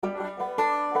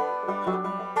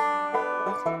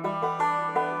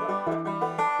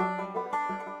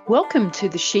Welcome to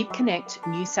the Sheep Connect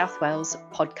New South Wales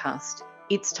podcast.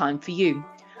 It's Time for You,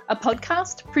 a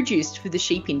podcast produced for the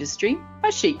sheep industry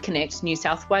by Sheep Connect New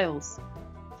South Wales.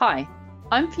 Hi,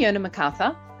 I'm Fiona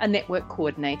MacArthur, a network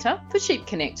coordinator for Sheep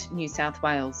Connect New South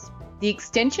Wales, the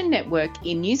extension network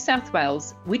in New South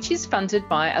Wales, which is funded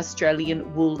by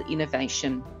Australian Wool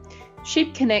Innovation.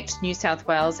 Sheep Connect New South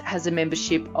Wales has a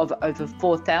membership of over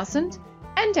 4,000,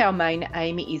 and our main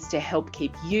aim is to help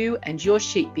keep you and your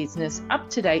sheep business up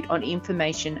to date on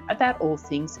information about all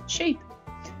things sheep.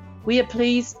 We are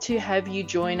pleased to have you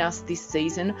join us this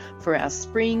season for our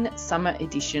spring-summer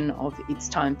edition of It's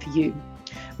Time for You.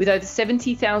 With over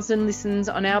 70,000 listens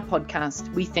on our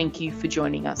podcast, we thank you for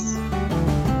joining us.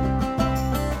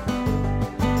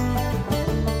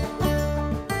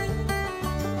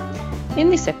 In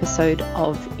this episode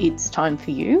of It's Time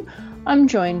for You, I'm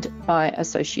joined by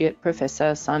Associate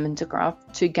Professor Simon de Graaf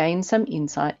to gain some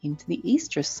insight into the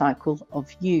estrus cycle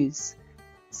of ewes.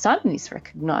 Simon is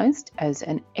recognised as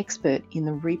an expert in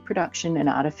the reproduction and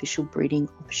artificial breeding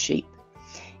of sheep.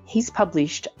 He's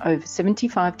published over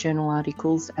 75 journal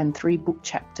articles and 3 book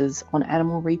chapters on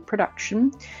animal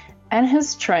reproduction and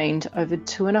has trained over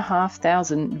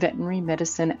 2,500 veterinary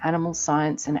medicine, animal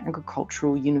science and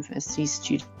agricultural university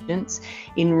students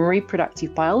in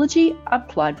reproductive biology,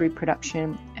 applied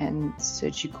reproduction and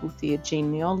surgical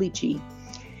genealogy.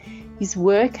 His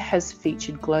work has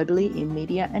featured globally in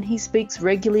media and he speaks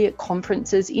regularly at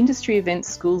conferences, industry events,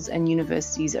 schools and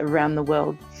universities around the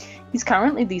world. He's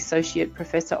currently the Associate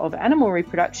Professor of Animal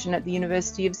Reproduction at the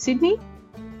University of Sydney.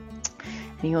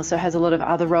 He also has a lot of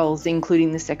other roles,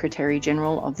 including the Secretary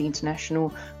General of the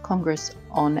International Congress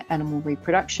on Animal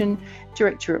Reproduction,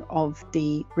 Director of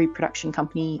the Reproduction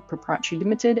Company Proprietary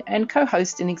Limited, and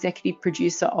co-host and executive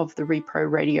producer of the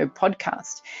Repro Radio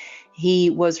podcast. He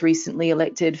was recently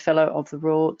elected Fellow of the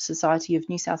Royal Society of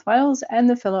New South Wales and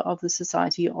the Fellow of the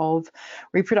Society of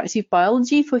Reproductive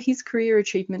Biology for his career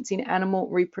achievements in animal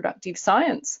reproductive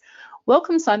science.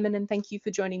 Welcome, Simon, and thank you for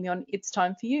joining me on It's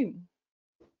Time for You.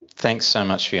 Thanks so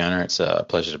much, Fiona. It's a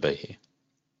pleasure to be here.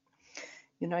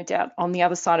 You're no doubt on the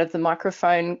other side of the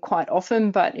microphone quite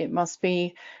often, but it must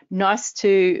be nice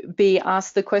to be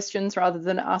asked the questions rather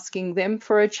than asking them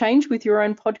for a change with your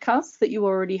own podcast that you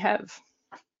already have.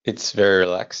 It's very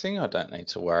relaxing. I don't need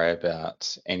to worry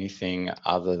about anything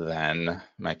other than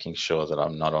making sure that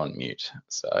I'm not on mute.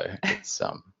 So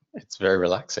it's very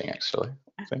relaxing, actually.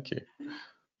 Thank you.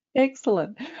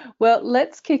 Excellent. Well,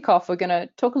 let's kick off. We're going to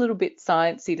talk a little bit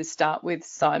sciencey to start with,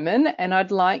 Simon, and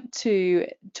I'd like to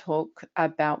talk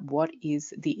about what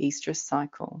is the estrus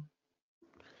cycle.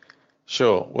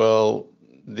 Sure. Well,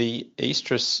 the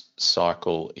estrus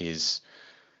cycle is,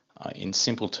 in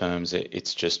simple terms,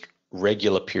 it's just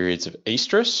regular periods of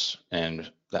estrus, and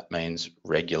that means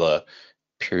regular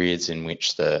periods in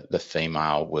which the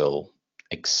female will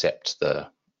accept the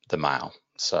male.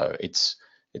 So it's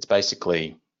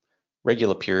basically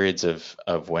regular periods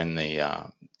of when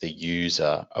the ewes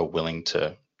are willing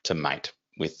to mate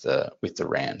with the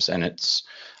rams, and it's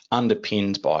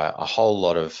underpinned by a whole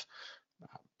lot of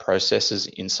processes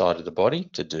inside of the body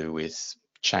to do with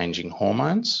changing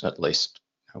hormones. At least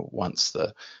once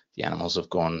the animals have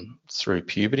gone through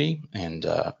puberty and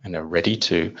are ready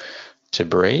to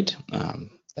breed,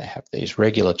 they have these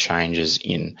regular changes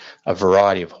in a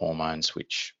variety of hormones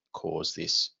which cause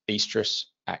this estrus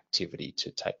activity to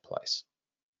take place.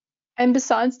 And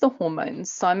besides the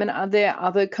hormones, Simon, are there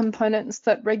other components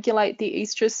that regulate the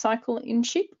estrus cycle in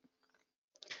sheep?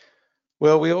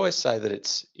 Well, we always say that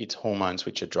it's hormones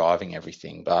which are driving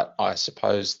everything, but I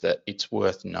suppose that it's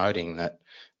worth noting that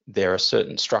there are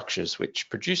certain structures which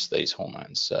produce these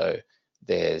hormones. So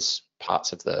there's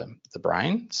parts of the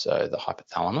brain, so the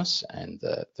hypothalamus and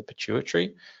the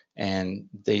pituitary, and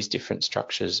these different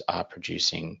structures are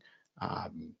producing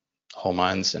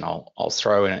hormones, and I'll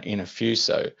throw in a few.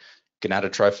 So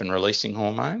gonadotrophin releasing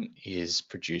hormone is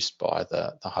produced by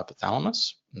the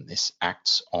hypothalamus, and this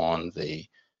acts on the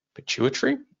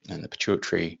pituitary, and the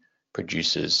pituitary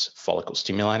produces follicle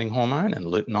stimulating hormone and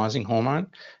luteinizing hormone,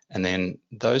 and then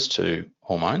those two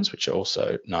hormones, which are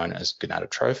also known as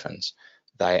gonadotrophins,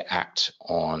 they act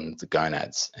on the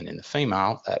gonads, and in the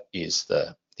female that is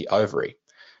the ovary.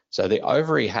 So the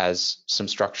ovary has some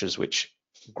structures which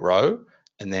grow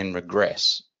and then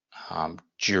regress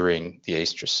during the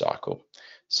estrus cycle.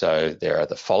 So there are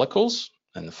the follicles,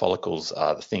 and the follicles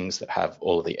are the things that have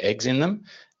all of the eggs in them.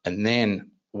 And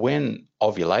then when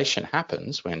ovulation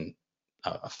happens, when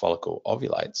a follicle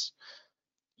ovulates,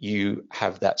 you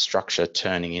have that structure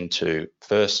turning into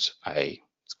first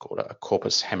it's called a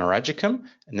corpus hemorrhagicum,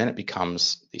 and then it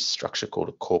becomes this structure called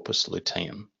a corpus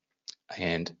luteum.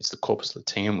 And it's the corpus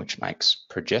luteum which makes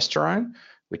progesterone,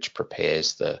 which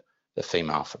prepares the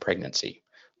female for pregnancy.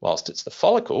 Whilst it's the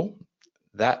follicle,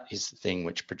 that is the thing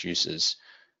which produces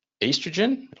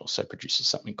estrogen. It also produces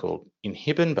something called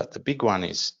inhibin, but the big one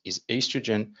is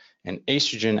estrogen. And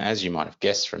estrogen, as you might have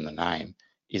guessed from the name,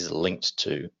 is linked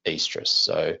to estrus.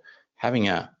 So having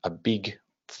a big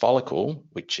follicle,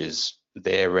 which is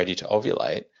there ready to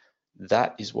ovulate,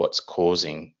 that is what's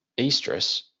causing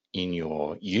estrus in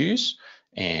your ewes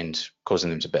and causing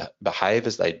them to behave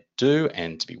as they do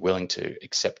and to be willing to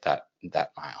accept that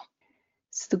male.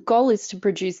 So the goal is to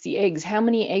produce the eggs. How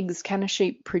many eggs can a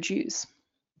sheep produce?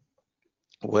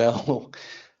 Well,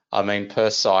 I mean, per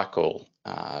cycle,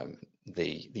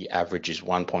 the average is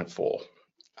 1.4.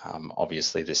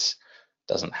 Obviously, this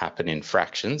doesn't happen in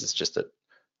fractions. It's just that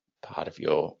part of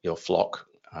your flock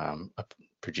are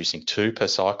producing 2 per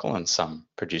cycle and some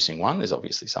producing 1. There's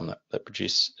obviously some that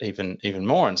produce even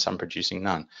more and some producing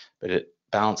none, but it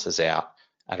balances out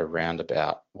at around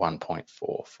about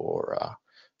 1.4 for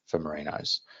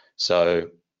merinos. So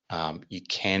you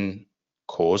can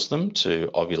cause them to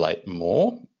ovulate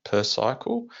more per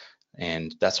cycle,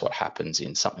 and that's what happens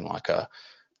in something like a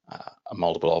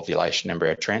multiple ovulation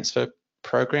embryo transfer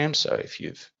program. So if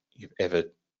you've ever,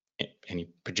 any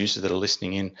producers that are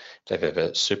listening in, if they've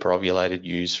ever super ovulated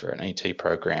ewes for an ET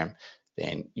program,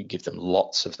 then you give them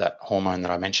lots of that hormone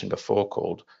that I mentioned before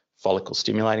called follicle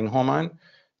stimulating hormone.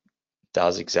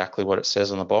 Does exactly what it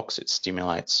says on the box. It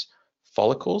stimulates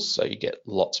follicles, so you get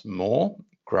lots more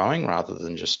growing rather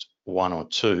than just 1 or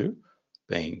 2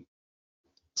 being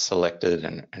selected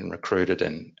and recruited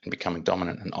and becoming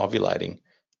dominant and ovulating.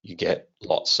 You get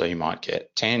lots, so you might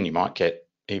get 10, you might get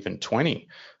even 20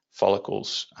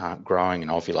 follicles growing and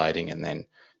ovulating, and then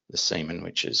the semen,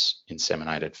 which is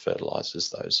inseminated, fertilizes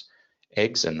those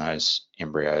eggs, and those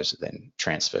embryos are then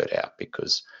transferred out,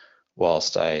 because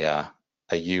whilst a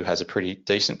ewe has a pretty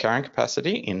decent carrying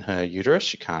capacity in her uterus,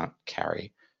 she can't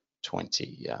carry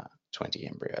 20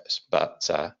 embryos. But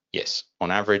yes, on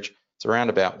average, it's around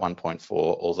about 1.4,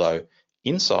 although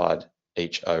inside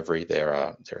each ovary there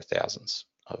are thousands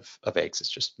of eggs. It's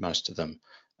just most of them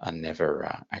are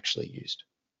never actually used.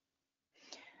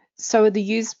 So are the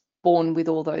ewes born with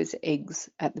all those eggs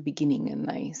at the beginning and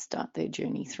they start their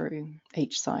journey through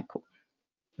each cycle?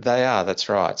 They are, that's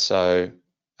right. So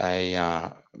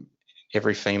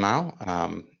every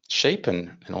female sheep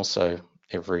and also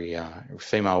every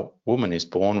female woman is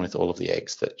born with all of the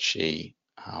eggs that she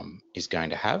is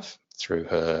going to have through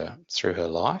her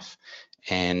life,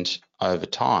 and over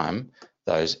time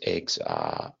those eggs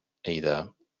are either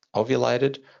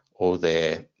ovulated or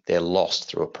they're lost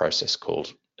through a process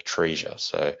called atresia.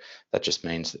 So that just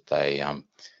means that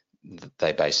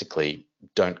they basically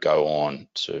don't go on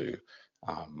to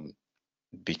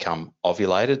become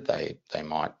ovulated. They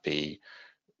might be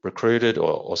recruited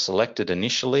or selected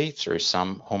initially through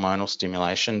some hormonal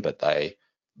stimulation, but they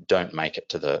don't make it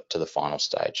to the final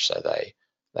stage. So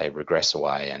they regress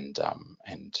away and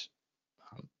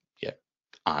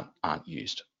aren't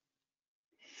used.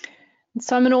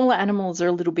 Simon, all animals are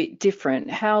a little bit different.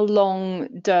 How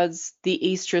long does the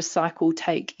estrus cycle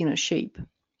take in a sheep?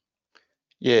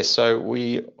 Yeah, so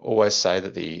we always say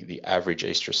that the average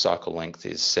estrus cycle length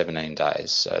is 17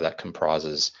 days. So that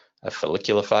comprises a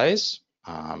follicular phase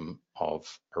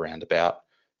of around about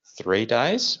 3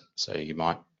 days. So you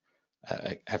might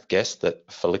have guessed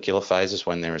that follicular phase is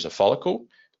when there is a follicle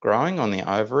growing on the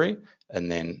ovary,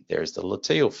 and then there is the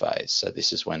luteal phase. So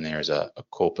this is when there is a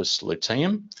corpus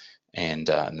luteum, and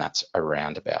that's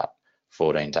around about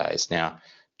 14 days. Now,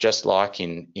 just like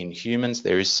in humans,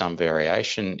 there is some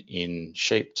variation in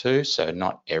sheep too. So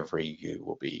not every ewe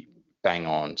will be bang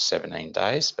on 17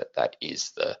 days, but that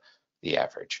is the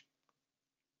average.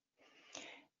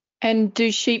 And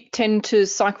do sheep tend to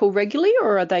cycle regularly,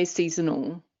 or are they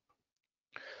seasonal?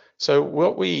 So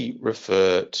what we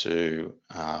refer to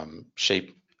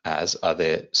sheep as are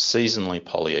their seasonally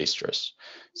polyestrous.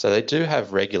 So they do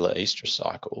have regular estrus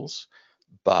cycles,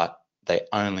 but they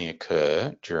only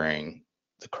occur during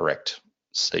the correct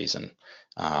season.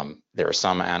 There are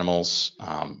some animals,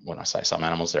 when I say some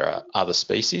animals, there are other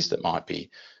species that might be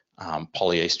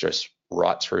polyestrous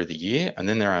right through the year, and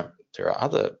then there are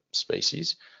other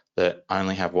species that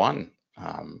only have one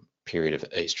period of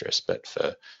estrus. But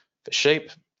for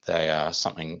sheep, they are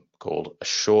something called a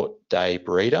short day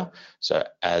breeder. So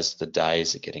as the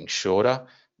days are getting shorter,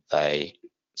 they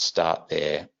start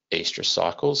their estrus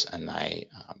cycles, and they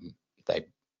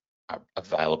are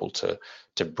available to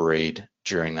breed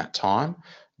during that time.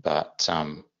 But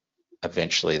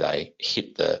eventually they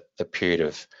hit the period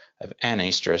of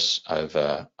anestrus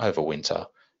over winter,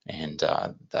 and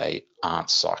they aren't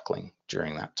cycling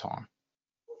during that time.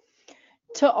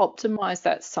 To optimize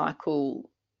that cycle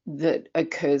that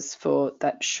occurs for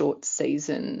that short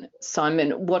season,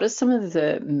 Simon, what are some of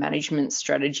the management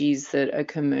strategies that a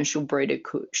commercial breeder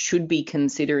should be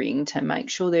considering to make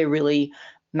sure they're really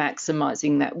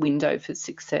maximizing that window for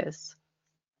success?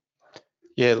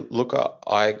 Yeah, look,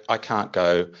 I can't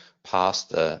go past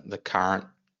the current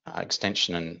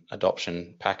extension and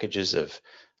adoption packages of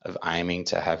aiming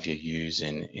to have your ewes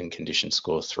in condition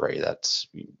score 3. That's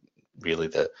really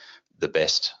the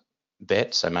best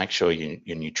bet. So make sure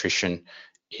your nutrition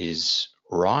is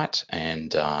right,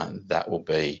 and that will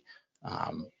be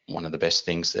one of the best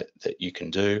things that you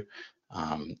can do.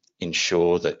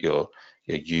 Ensure that your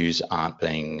ewes aren't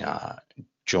being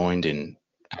joined in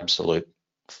absolute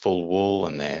full wool,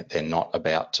 and they're not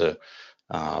about to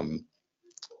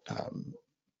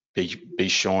be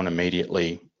shorn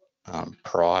immediately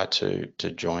prior to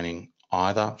joining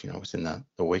either, within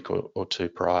the week or two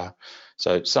prior.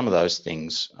 So some of those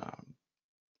things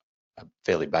are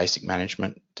fairly basic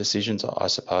management decisions, I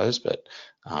suppose, but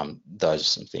those are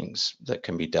some things that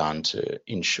can be done to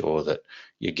ensure that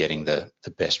you're getting the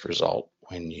best result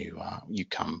when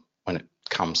when it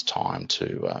comes time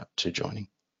to joining.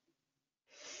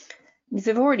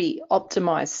 They've already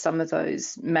optimized some of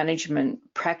those management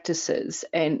practices,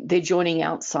 and they're joining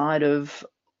outside of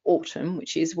autumn,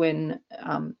 which is when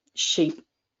sheep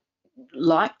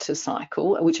like to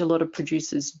cycle, which a lot of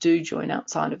producers do join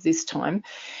outside of this time.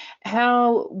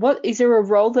 What is there a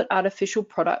role that artificial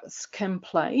products can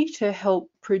play to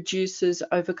help producers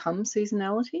overcome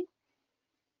seasonality?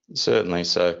 Certainly.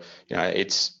 So,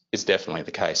 it's definitely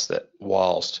the case that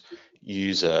whilst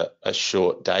ewes are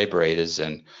short day breeders,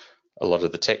 and a lot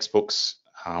of the textbooks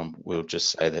will just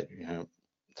say that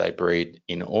they breed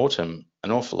in autumn,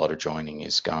 an awful lot of joining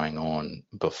is going on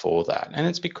before that, and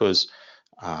it's because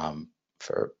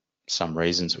for some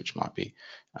reasons which might be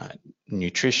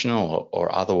nutritional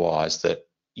or otherwise, that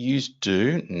ewes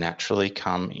do naturally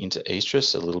come into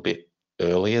estrus a little bit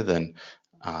earlier than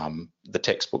the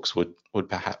textbooks would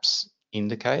perhaps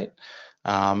indicate.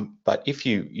 But if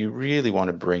you really want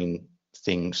to bring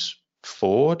things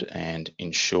forward and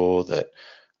ensure that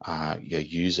your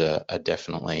ewes are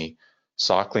definitely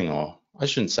cycling, or I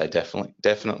shouldn't say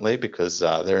definitely, because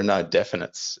there are no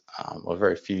definites, or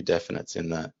very few definites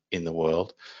in the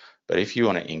world. But if you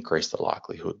want to increase the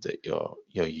likelihood that your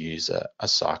ewes are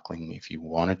cycling, if you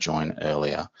want to join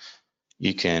earlier,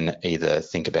 you can either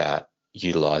think about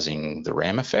utilizing the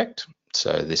ram effect.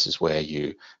 So this is where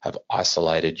you have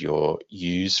isolated your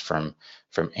ewes from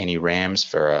any rams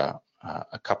for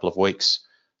a couple of weeks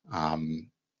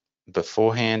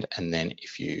beforehand, and then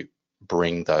if you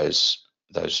bring those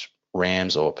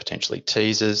rams or potentially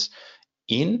teasers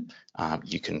in,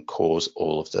 you can cause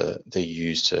all of the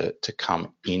ewes to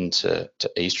come into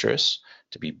estrus,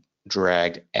 to be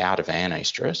dragged out of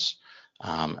anestrus,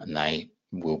 and they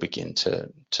will begin to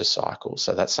cycle.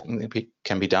 So that's something that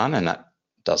can be done, and that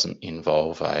doesn't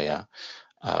involve a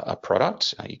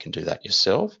product. You can do that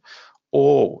yourself.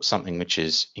 Or something which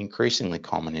is increasingly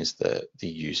common is the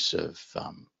use of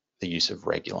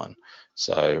Regulin.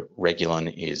 So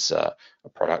Regulin is a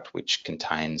product which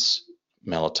contains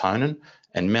melatonin,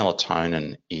 and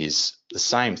melatonin is the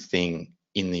same thing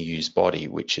in the ewe's body,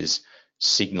 which is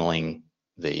signaling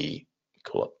we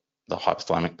call it the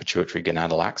hypothalamic pituitary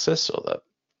gonadal axis, or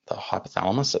the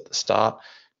hypothalamus at the start,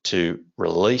 to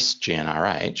release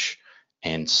GnRH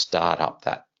and start up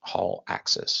that whole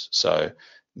axis. So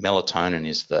melatonin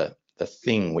is the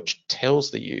thing which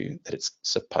tells the ewe that it's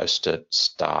supposed to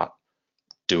start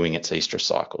doing its estrus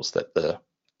cycles, that the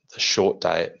short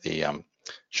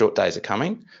days are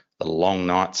coming, the long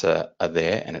nights are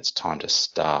there, and it's time to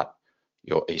start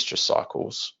your estrus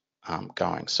cycles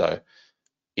going. So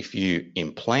if you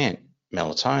implant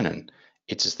melatonin,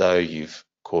 it's as though you've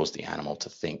caused the animal to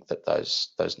think that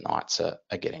those nights are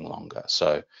getting longer.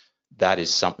 So that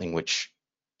is something which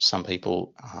some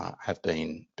people have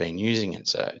been using.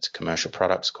 It's a commercial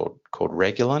product called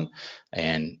Regulin,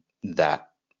 and that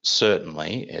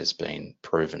certainly has been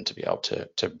proven to be able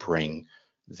to bring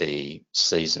the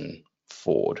season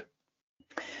forward.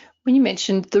 When you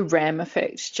mentioned the RAM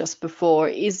effect just before,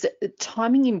 is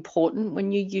timing important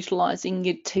when you're utilising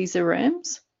your teaser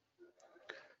rams?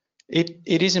 It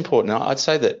is important. I'd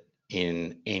say that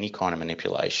in any kind of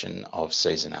manipulation of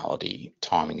seasonality,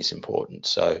 timing is important.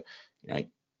 So,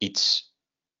 it's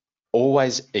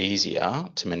always easier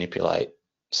to manipulate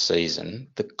season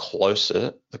the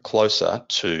closer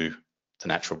to the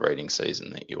natural breeding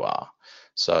season that you are.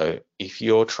 So if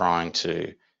you're trying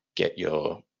to get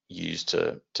your ewes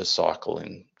to cycle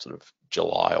in sort of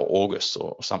July or August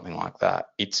or something like that,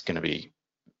 it's going to be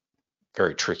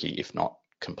very tricky, if not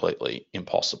completely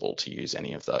impossible, to use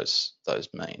any of those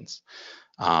means.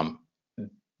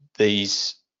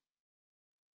 These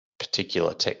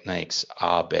particular techniques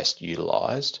are best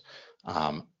utilised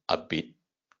a bit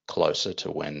closer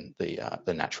to when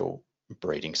the natural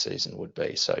breeding season would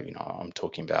be. So, you know, I'm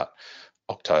talking about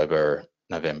October,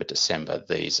 November, December.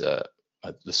 These are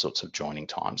the sorts of joining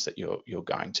times that you're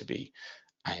going to be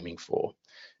aiming for.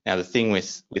 Now, the thing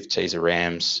with teaser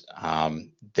rams,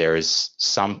 there is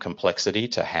some complexity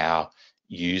to how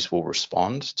ewes will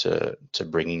respond to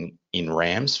bringing in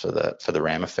rams for the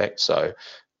ram effect. So,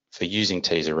 for using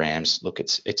teaser rams, look,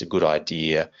 it's a good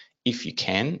idea, if you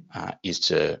can, is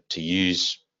to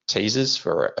use teasers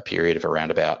for a period of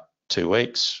around about 2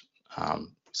 weeks,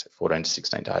 so 14 to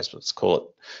 16 days, but let's call it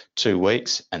 2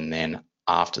 weeks, and then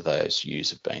after those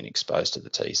ewes have been exposed to the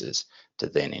teasers, to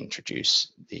then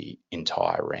introduce the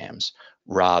entire rams,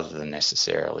 rather than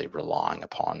necessarily relying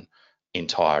upon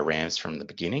entire rams from the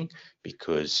beginning,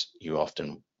 because you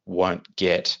often won't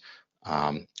get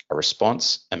a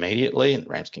response immediately, and the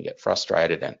rams can get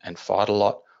frustrated and fight a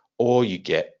lot, or you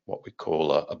get what we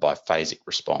call a biphasic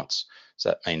response. So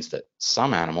that means that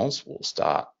some animals will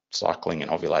start cycling and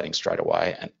ovulating straight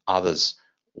away, and others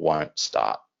won't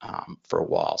start for a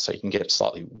while. So you can get a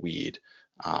slightly weird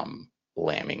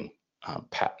lambing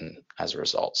pattern as a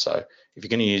result. So if you're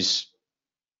going to use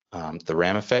the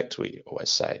ram effect, we always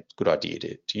say it's a good idea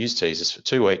to use teasers for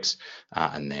 2 weeks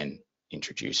and then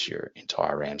introduce your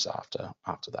entire rams after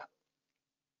that.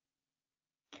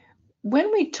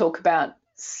 When we talk about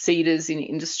seeders in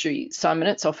industry, Simon,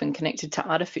 it's often connected to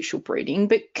artificial breeding,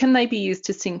 but can they be used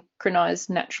to synchronise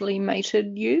naturally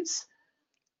mated ewes?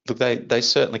 Look, they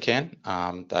certainly can.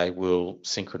 They will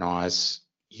synchronise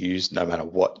ewes no matter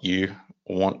what you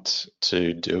want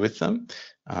to do with them.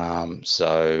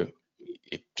 So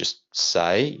just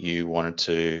say you wanted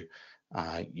to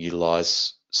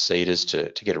utilise seeders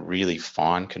to get a really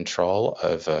fine control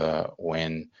over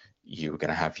when you were going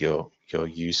to have your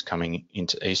ewes coming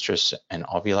into estrus and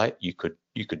ovulate, you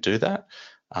could do that.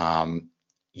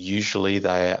 Usually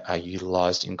they are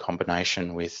utilised in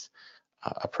combination with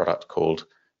a product called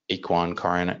equine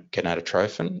chorionic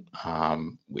gonadotrophin,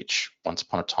 which once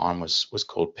upon a time was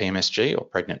called PMSG, or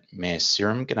pregnant mare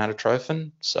serum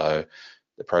gonadotrophin. So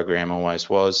the program always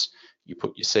was, you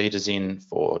put your seeders in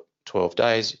for 12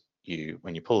 days,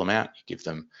 when you pull them out, you give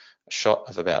them a shot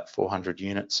of about 400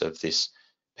 units of this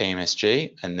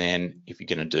PMSG, and then if you're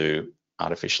going to do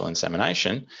artificial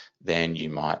insemination, then you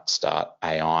might start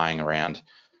AIing around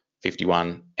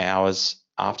 51 hours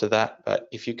after that. But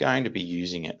if you're going to be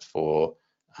using it for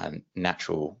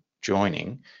natural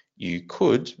joining, you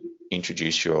could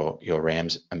introduce your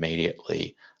rams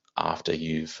immediately after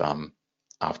you've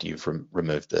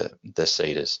removed the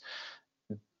seeders.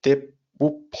 There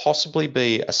will possibly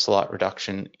be a slight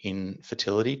reduction in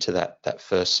fertility to that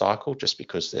first cycle, just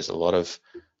because there's a lot of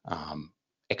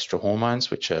extra hormones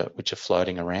which are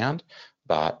floating around.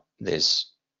 But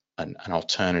there's an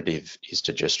alternative, is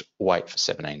to just wait for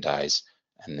 17 days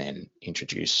and then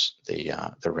introduce the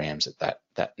rams at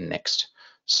that next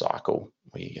cycle.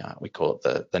 We call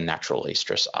it the natural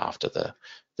estrus after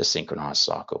the synchronized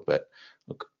cycle. But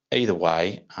look, either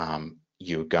way,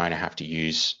 you're going to have to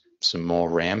use some more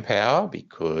ram power,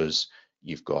 because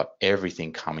you've got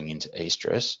everything coming into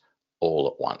estrus all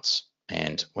at once.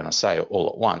 And when I say all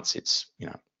at once, it's, you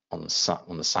know, on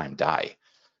the same day.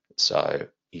 So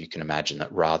you can imagine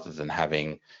that rather than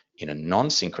having in a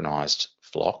non-synchronized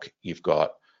flock, you've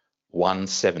got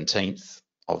 1/17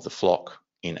 of the flock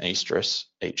in estrus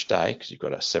each day, because you've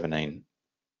got a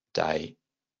 17-day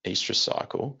estrus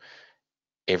cycle.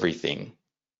 Everything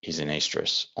is in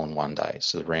estrus on one day.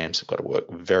 So the rams have got to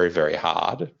work very, very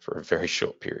hard for a very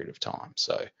short period of time.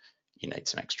 So you need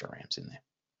some extra rams in there.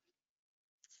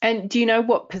 And do you know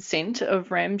what %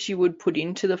 of rams you would put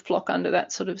into the flock under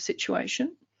that sort of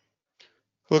situation?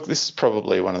 Look, this is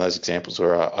probably one of those examples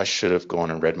where I should have gone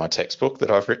and read my textbook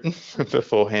that I've written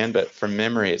beforehand, but from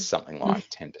memory, it's something like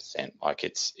 10%. Like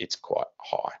it's quite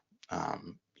high.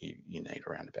 You need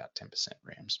around about 10%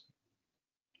 rams.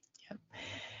 Yep.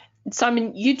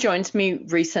 Simon, you joined me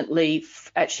recently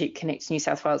actually at Connect New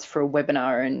South Wales for a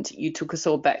webinar, and you took us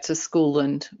all back to school,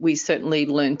 and we certainly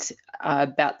learnt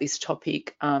about this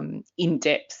topic in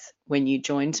depth when you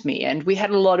joined me. And we had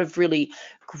a lot of really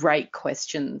great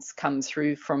questions come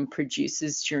through from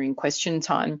producers during question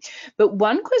time. But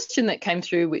one question that came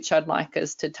through, which I'd like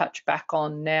us to touch back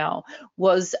on now,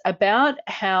 was about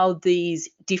how these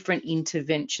different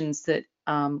interventions that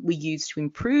we use to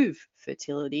improve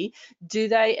fertility, do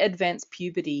they advance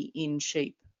puberty in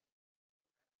sheep?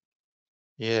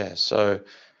 Yeah, so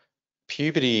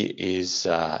puberty is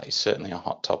certainly a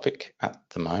hot topic at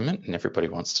the moment, and everybody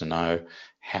wants to know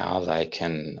how they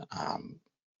can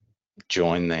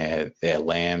join their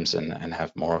lambs and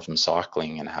have more of them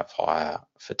cycling and have higher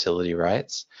fertility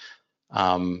rates.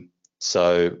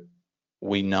 So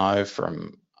we know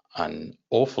from an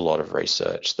awful lot of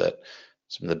research that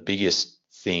some of the biggest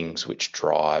things which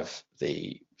drive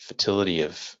the fertility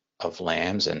of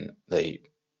lambs and the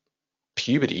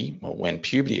puberty, or when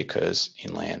puberty occurs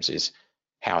in lambs, is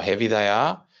how heavy they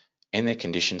are and their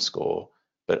condition score,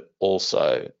 but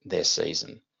also their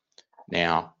season.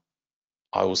 Now,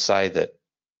 I will say that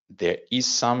there is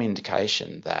some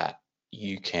indication that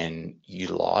you can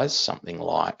utilize something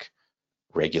like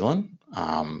Regulin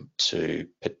to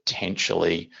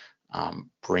potentially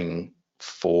bring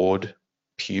forward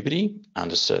puberty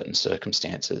under certain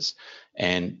circumstances.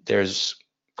 And there's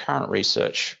current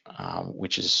research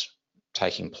which is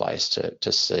taking place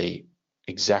to see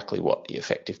exactly what the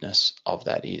effectiveness of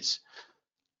that is.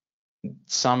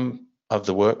 Some of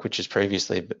the work which has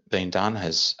previously been done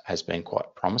has been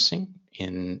quite promising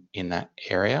in that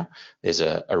area. There's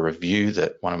a review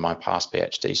that one of my past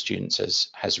PhD students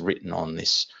has written on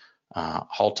this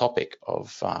whole topic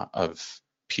of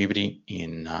puberty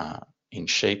in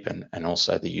sheep and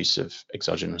also the use of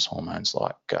exogenous hormones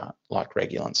like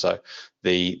Regulin. So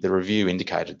the review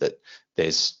indicated that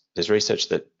there's research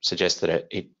that suggests that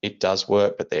it does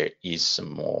work, but there is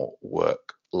some more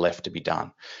work left to be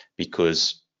done,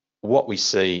 because what we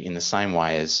see, in the same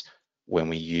way as when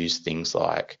we use things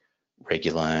like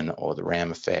Regulin or the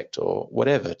RAM effect or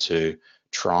whatever to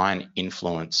try and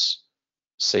influence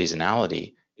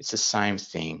seasonality, it's the same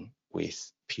thing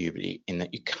with puberty, in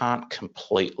that you can't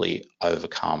completely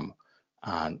overcome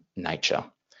nature.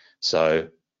 So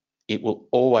it will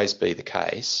always be the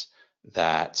case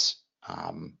that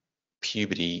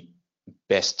puberty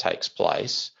best takes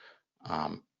place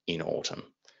in autumn.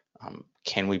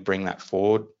 Can we bring that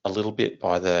forward a little bit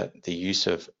by the use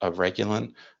of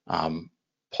Regulin?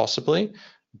 Possibly,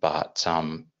 but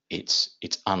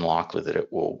it's unlikely that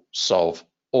it will solve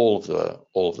all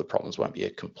of the problems. Won't be a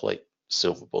complete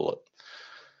silver bullet.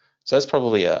 So that's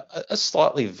probably a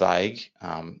slightly vague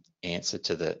answer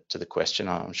to the question.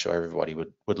 I'm sure everybody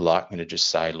would like me to just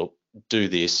say, look, do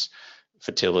this.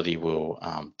 Fertility will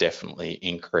definitely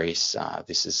increase.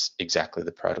 This is exactly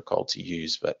the protocol to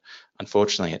use, but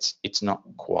unfortunately, it's not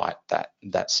quite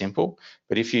that simple.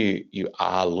 But if you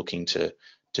are looking to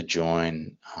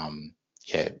join,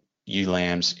 ewe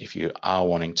lambs, if you are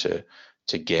wanting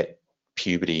to get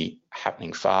puberty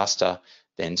happening faster,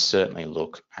 then certainly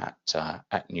look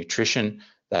at nutrition.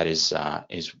 That is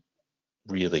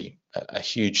really a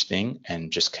huge thing,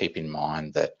 and just keep in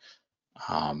mind that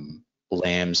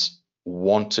lambs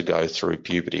want to go through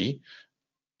puberty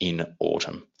in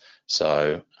autumn.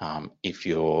 So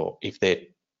if they're,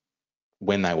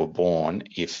 when they were born,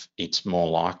 if it's more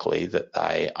likely that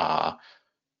they are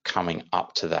coming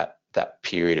up to that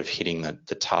period of hitting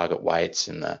the target weights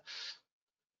and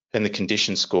the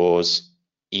condition scores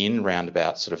in round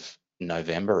about sort of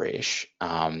November-ish,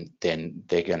 then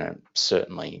they're going to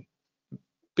certainly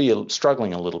be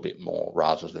struggling a little bit more,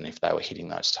 rather than if they were hitting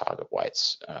those target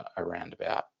weights around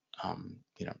about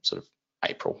sort of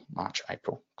March,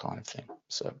 April kind of thing.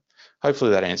 So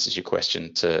hopefully that answers your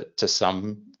question to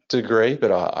some degree,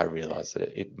 but I realise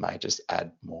that it may just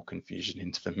add more confusion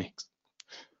into the mix.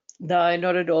 No,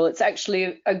 not at all. It's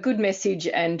actually a good message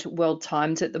and well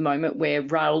timed at the moment, where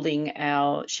rolling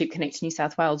our Sheep Connect New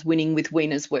South Wales Winning with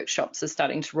Weaners workshops are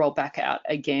starting to roll back out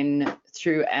again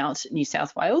throughout New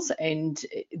South Wales. And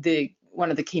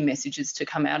one of the key messages to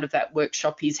come out of that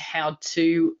workshop is how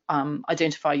to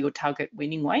identify your target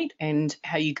weaning weight and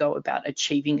how you go about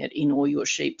achieving it in all your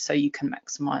sheep so you can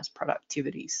maximise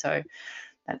productivity. So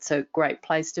that's a great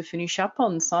place to finish up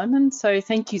on, Simon. So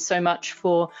thank you so much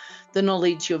for the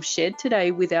knowledge you've shared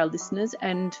today with our listeners,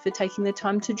 and for taking the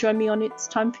time to join me on It's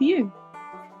Time for You.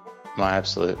 My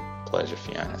absolute pleasure,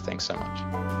 Fiona. Thanks so much.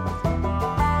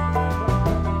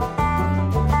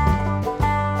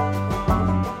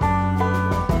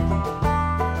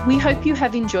 We hope you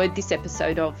have enjoyed this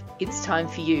episode of It's Time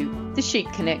for You, the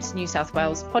Sheep Connect New South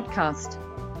Wales podcast.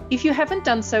 If you haven't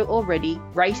done so already,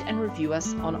 rate and review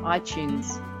us on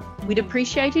iTunes. We'd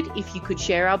appreciate it if you could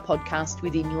share our podcast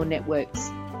within your networks.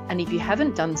 And if you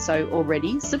haven't done so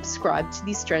already, subscribe to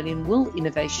the Australian Wool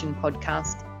Innovation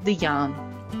podcast, The Yarn.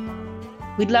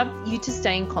 We'd love you to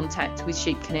stay in contact with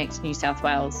Sheep Connect New South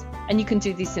Wales, and you can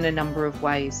do this in a number of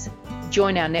ways.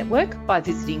 Join our network by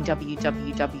visiting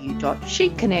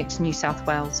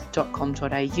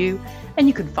www.sheepconnectnewsouthwales.com.au, and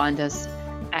you can find us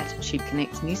at Sheep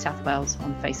Connect New South Wales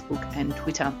on Facebook and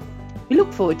Twitter. We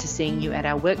look forward to seeing you at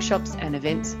our workshops and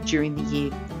events during the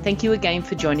year. Thank you again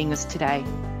for joining us today.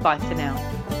 Bye for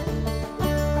now.